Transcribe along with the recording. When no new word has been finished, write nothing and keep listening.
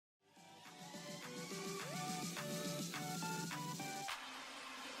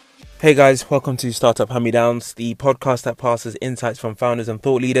Hey guys, welcome to Startup Hand-Me-Downs, the podcast that passes insights from founders and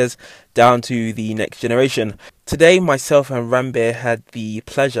thought leaders down to the next generation. Today, myself and Ranbir had the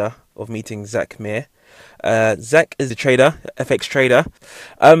pleasure of meeting Zach Mir. Zach is a trader, FX trader.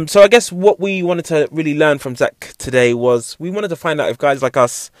 So I guess what we wanted to really learn from Zach today was we wanted to find out if guys like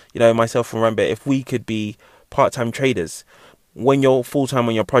us, myself and Ranbir, if we could be part-time traders. When you're full-time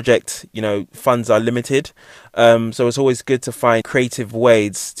on your project, funds are limited. So it's always good to find creative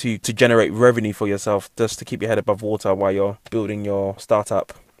ways to generate revenue for yourself, just to keep your head above water while you're building your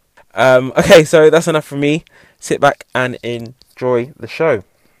startup. Okay, so that's enough from me. Sit back and enjoy the show.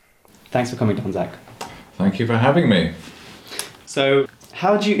 Thanks for coming down, Zach. Thank you for having me. So,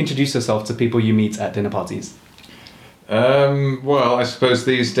 how do you introduce yourself to people you meet at dinner parties? Well, I suppose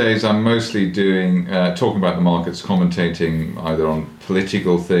these days I'm mostly doing talking about the markets, commentating either on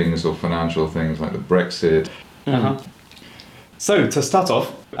political things or financial things like the Brexit. So to start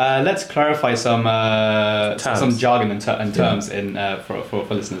off, let's clarify some jargon and terms for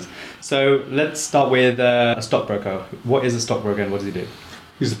listeners. So let's start with a stockbroker. What is a stockbroker and what does he do?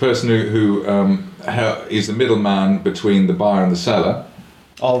 He's the person who is the middleman between the buyer and the seller.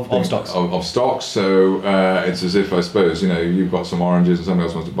 Of stocks. Of stocks. So it's as if, I suppose, you've got some oranges and somebody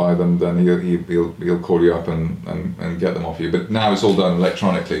else wants to buy them, then he'll call you up and get them off you. But now it's all done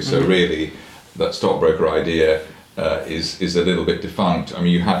electronically, so really that stockbroker idea is a little bit defunct. I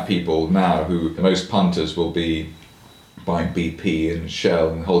mean, you have people now who, most punters will be buying BP and Shell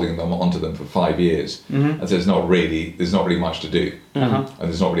and holding them onto them for 5 years, and there's not really much to do, and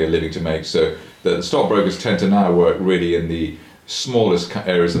there's not really a living to make. So the stockbrokers tend to now work really in the smallest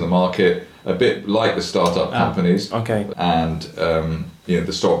areas of the market, a bit like the startup companies. Okay. And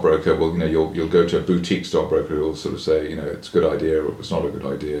the stockbroker will, you'll go to a boutique stockbroker who will sort of say, it's a good idea or it's not a good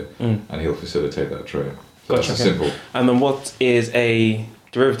idea, and he'll facilitate that trade. So Gotcha. that's simple. And then what is a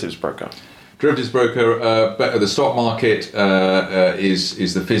derivatives broker? Derivatives broker, the stock market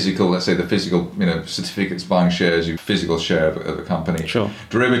is the physical, let's say the physical, certificates buying shares, your physical share of a company. Sure.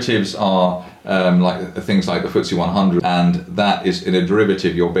 Derivatives are like things like the FTSE 100, and that is, in a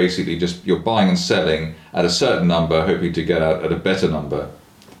derivative, you're basically you're buying and selling at a certain number, hoping to get out at a better number.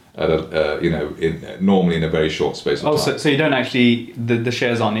 At normally in a very short space of time. So you don't actually, the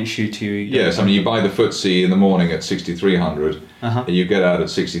shares aren't issued to you? Yes, I mean, you buy the FTSE in the morning at 6,300, and you get out at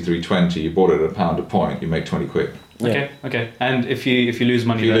 6,320, you bought it at £1 a point, you make 20 quid. Okay. And if you lose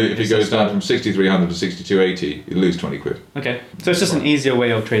money, if it goes down from 6,300 to 6,280, you lose 20 quid. Okay, so it's just an easier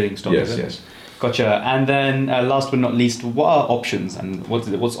way of trading stock, is it? Yes. Gotcha. And then last but not least, what are options and what's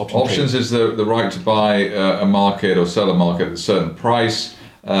option Options trading? is the right to buy a market or sell a market at a certain price.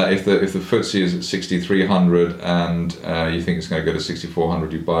 If the FTSE is at 6,300 and you think it's going to go to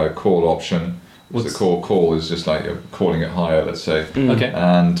 6,400, you buy a call option. The call is just like you're calling it higher, let's say. Okay.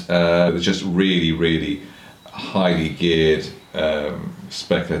 And it's just really, really highly geared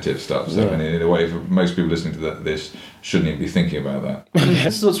speculative stuff. So in a way, for most people listening to this shouldn't even be thinking about that.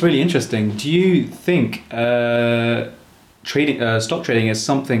 This is what's really interesting. Do you think stock trading is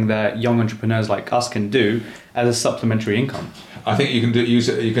something that young entrepreneurs like us can do as a supplementary income? I think you can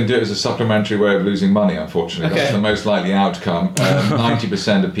do it as a supplementary way of losing money. Unfortunately, that's the most likely outcome.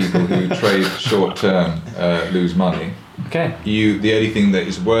 90% of people who trade short term lose money. Okay. The only thing that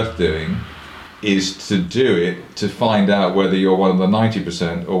is worth doing is to do it to find out whether you're one of the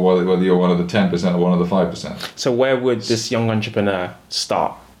 90% or whether you're one of the 10% or one of the 5%. So where would this young entrepreneur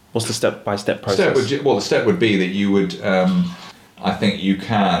start? What's the step-by-step process? The step would be that you would, I think you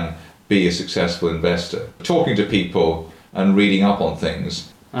can be a successful investor. Talking to people and reading up on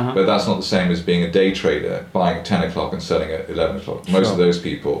things, but that's not the same as being a day trader, buying at 10 o'clock and selling at 11 o'clock. Most of those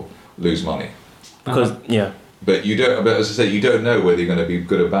people lose money. Because, But you don't. But as I say, you don't know whether you're going to be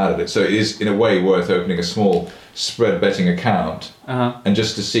good or bad at it. So it is, in a way, worth opening a small spread betting account and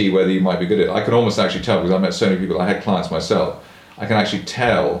just to see whether you might be good at it. I can almost actually tell, because I met so many people. I had clients myself. I can actually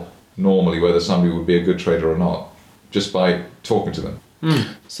tell normally whether somebody would be a good trader or not just by talking to them.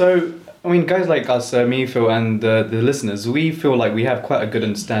 So, I mean, guys like us, me, Phil, and the listeners, we feel like we have quite a good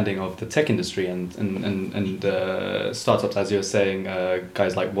understanding of the tech industry and startups, as you're saying,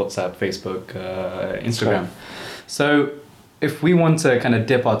 guys like WhatsApp, Facebook, Instagram. So if we want to kind of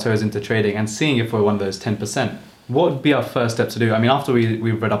dip our toes into trading and seeing if we're one of those 10%, what would be our first step to do? I mean, after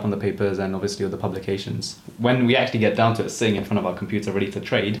we've read up on the papers and obviously all the publications, when we actually get down to it, sitting in front of our computer ready to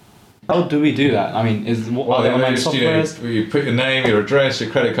trade, how do we do that? I mean, are there online softwares? You put your name, your address,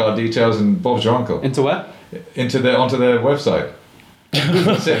 your credit card details, and Bob's your uncle. Into where? Onto their website.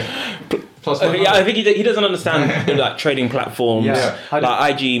 That's it. plus Okay, yeah, I think he doesn't understand like trading platforms, Yeah.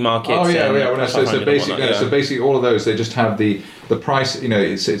 like IG markets. Oh yeah, and yeah. Well, so plus 500 and basically, whatnot, so basically, all of those they just have the price. You know,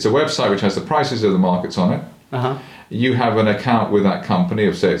 it's a website which has the prices of the markets on it. Uh-huh. You have an account with that company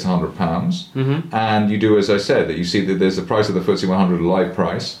of say it's £100, and you do as I said that you see that there's the price of the FTSE 100 live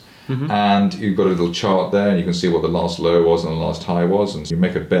price, and you've got a little chart there, and you can see what the last low was and the last high was, and you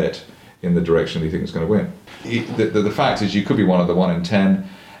make a bet in the direction you think it's going to win. The fact is, you could be one of the 1 in 10.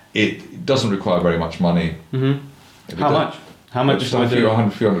 It doesn't require very much money. How much? How much Just do I a do?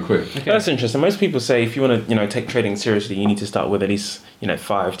 few hundred quid. Okay. That's interesting. Most people say if you want to, take trading seriously, you need to start with at least,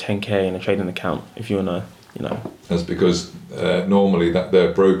 5, 10k in a trading account if you want to, That's because normally that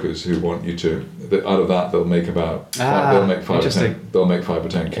they're brokers who want you to. Out of that, they'll make about they'll make 5 or 10. They'll make 5 or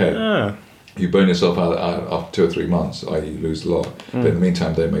 10k. Ah, You burn yourself out after 2 or 3 months, i.e., you lose a lot. But in the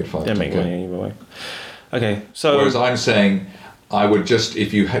meantime, they made 5. they make money either way. Okay, so Whereas I'm saying, I would just,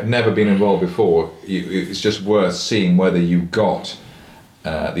 if you had never been involved before, it's just worth seeing whether you got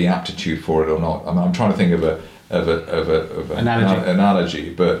the aptitude for it or not. I mean, I'm trying to think of an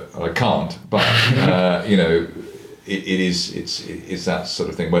analogy, but I can't. But it's that sort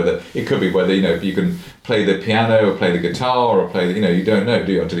of thing. Whether it could be whether you can play the piano or play the guitar or play you don't know,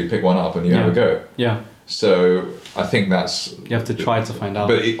 do you, until you pick one up and you have a go. Yeah. So I think that's You have to try to find out.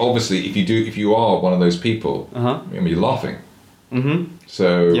 But obviously, if you are one of those people, you're laughing.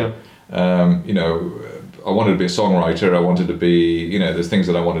 So I wanted to be a songwriter. I wanted to be there's things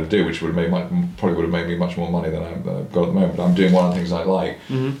that I wanted to do which probably would have made me much more money than I've got at the moment. But I'm doing one of the things I like.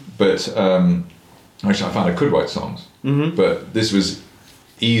 But actually, I found I could write songs. But this was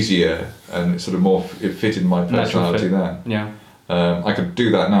easier and sort of more. It fitted my personality then. Yeah. I could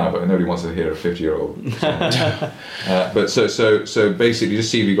do that now, but nobody wants to hear a 50-year-old. But so basically, just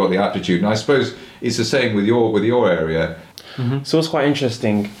see if you've got the aptitude. And I suppose it's the same with your area. So it's quite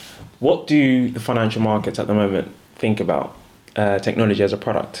interesting. What do the financial markets at the moment think about technology as a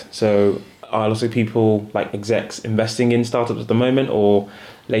product? So are lots of people like execs investing in startups at the moment, or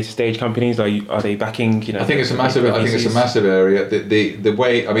later stage companies? Are they backing? I think it's a massive area. The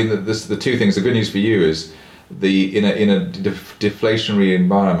way the two things. The good news for you is in a deflationary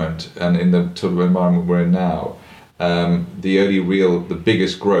environment and in the sort of environment we're in now, the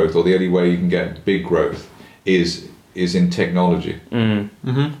biggest growth or the only way you can get big growth is in technology.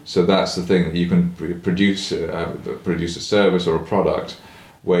 So that's the thing, that you can produce a service or a product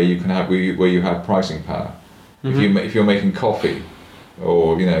where you have pricing power. If you're making coffee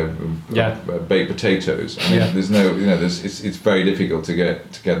or baked potatoes, there's no it's very difficult to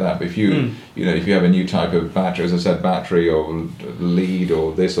get that. But if you if you have a new type of battery, as I said, battery or lead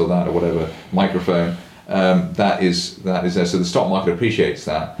or this or that or whatever, microphone, that is there. So the stock market appreciates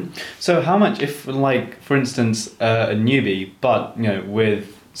that. So how much, if like for instance a newbie, but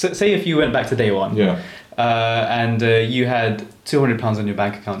say if you went back to day one, and you had £200 on your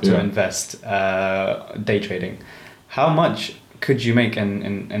bank account to invest day trading, how much could you make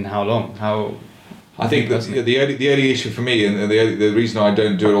and how long? I think that's the only issue for me, and the reason I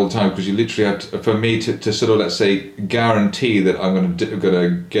don't do it all the time, because you literally have to, for me to sort of, let's say, guarantee that I'm going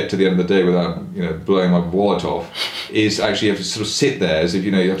to get to the end of the day without blowing my wallet off, is actually you have to sort of sit there as if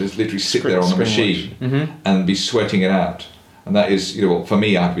you have to literally sit there on the machine and be sweating it out. And that is, for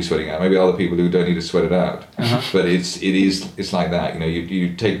me, I have to be sweating out. Maybe other people who don't need to sweat it out. But it's like that.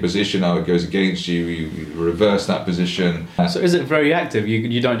 You take a position, it goes against you. You reverse that position. So is it very active?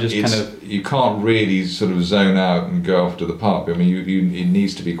 You don't just You can't really sort of zone out and go off to the pub. I mean, it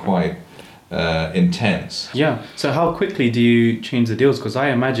needs to be quite intense. Yeah. So how quickly do you change the deals? Because I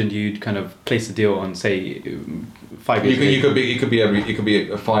imagined you'd kind of place the deal on, say, 5 years. It could be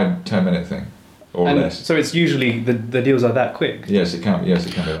a 5-10 minute thing. Or less. So it's usually the deals are that quick. Yes, it can be.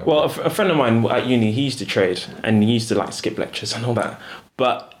 Well, a friend of mine at uni, he used to trade and he used to skip lectures and all that.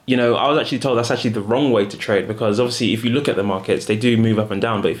 But I was actually told that's actually the wrong way to trade, because obviously if you look at the markets, they do move up and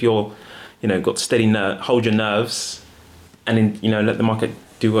down. But if you're, got steady hold your nerves, and then let the market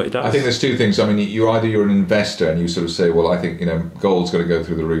do what it does. I think there's two things. I mean, you're an investor and you sort of say, well, I think gold's going to go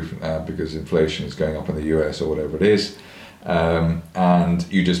through the roof because inflation is going up in the US or whatever it is. And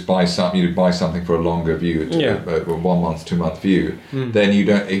you just buy something for a longer view, a 1 month, 2 month view. Then you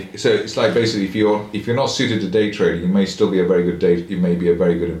don't. So it's like basically, if you're not suited to day trading, you may still be a very good you may be a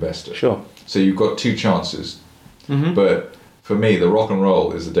very good investor. Sure. So you've got two chances. But for me, the rock and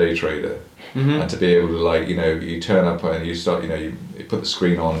roll is the day trader, and to be able to you turn up and you start, you put the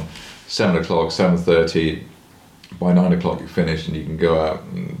screen on 7 o'clock, 7:30. By 9 o'clock you're finished and you can go out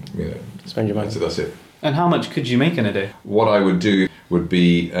and spend your money. So that's it. And how much could you make in a day? What I would do would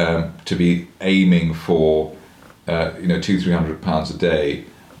be to be aiming for £200-300 a day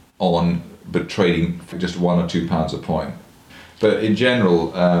on but trading for just £1 or £2 a point. But in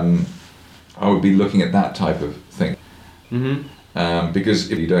general, I would be looking at that type of thing.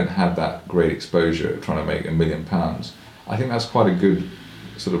 Because if you don't have that great exposure trying to make £1 million, I think that's quite a good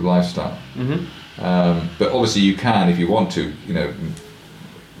sort of lifestyle. But obviously you can, if you want to, you know,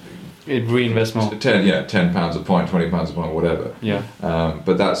 reinvest more. £10 a point, £20 a point, whatever. Yeah.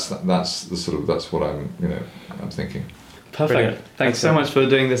 But that's the sort of, that's what I'm thinking. Perfect. Brilliant. Thanks so much for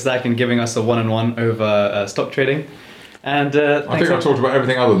doing this, Zach, and giving us a one-on-one over stock trading. And I think I've talked about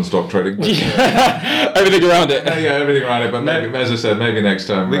everything other than stock trading. But, Everything around it. yeah, everything around it. But maybe, as I said, maybe next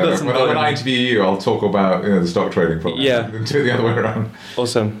time when I interview you, I'll talk about the stock trading. Probably. Yeah. Do it the other way around.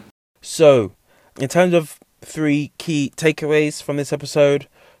 Awesome. So, in terms of 3 key takeaways from this episode,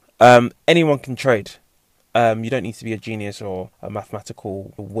 anyone can trade. You don't need to be a genius or a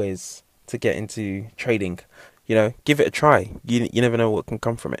mathematical whiz to get into trading. You know, give it a try. You never know what can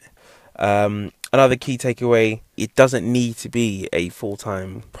come from it. Another key takeaway, it doesn't need to be a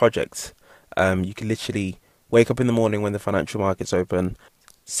full-time project. You can literally wake up in the morning when the financial markets open,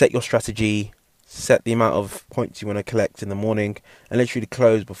 set your strategy, set the amount of points you want to collect in the morning, and literally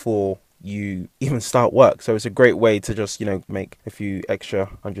close before you even start work. So it's a great way to just, make a few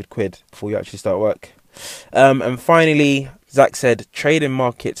extra £100 before you actually start work. And finally, Zach said, trade in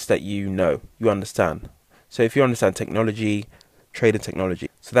markets that you understand. So if you understand technology, trade in technology.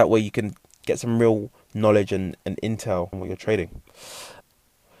 So that way you can get some real knowledge and intel on what you're trading.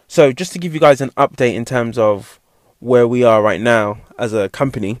 So just to give you guys an update in terms of where we are right now as a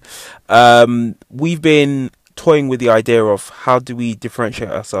company, we've been toying with the idea of how do we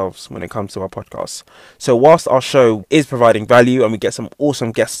differentiate ourselves when it comes to our podcasts. So whilst our show is providing value and we get some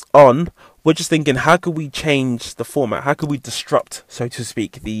awesome guests on, we're just thinking, how could we change the format? How could we disrupt, so to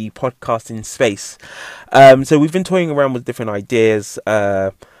speak, the podcasting space? So we've been toying around with different ideas.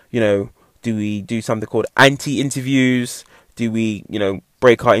 Do we do something called anti-interviews? Do we,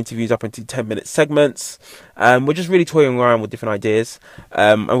 break our interviews up into 10-minute segments? We're just really toying around with different ideas.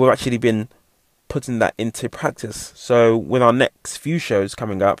 And we've actually been putting that into practice. So with our next few shows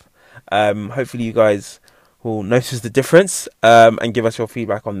coming up, hopefully you guys will notice the difference and give us your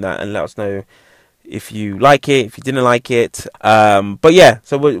feedback on that and let us know if you like it, if you didn't like it. But yeah,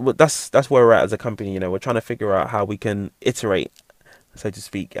 so that's where we're at as a company. We're trying to figure out how we can iterate, so to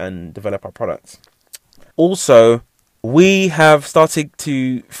speak, and develop our products. Also, we have started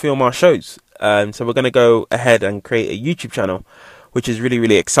to film our shows. So we're going to go ahead and create a YouTube channel, which is really,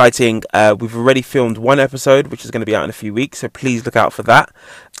 really exciting. We've already filmed 1 episode, which is going to be out in a few weeks. So please look out for that.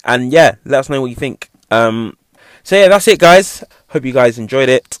 And yeah, let us know what you think. So yeah, that's it, guys. Hope you guys enjoyed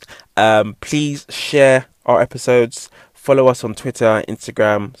it. Please share our episodes. Follow us on Twitter,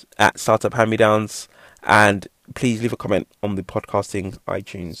 Instagram at Startup Hand-Me-Downs. And please leave a comment on the podcasting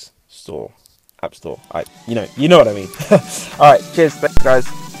iTunes store, App Store. You know what I mean. All right, cheers, thanks,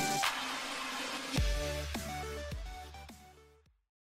 guys.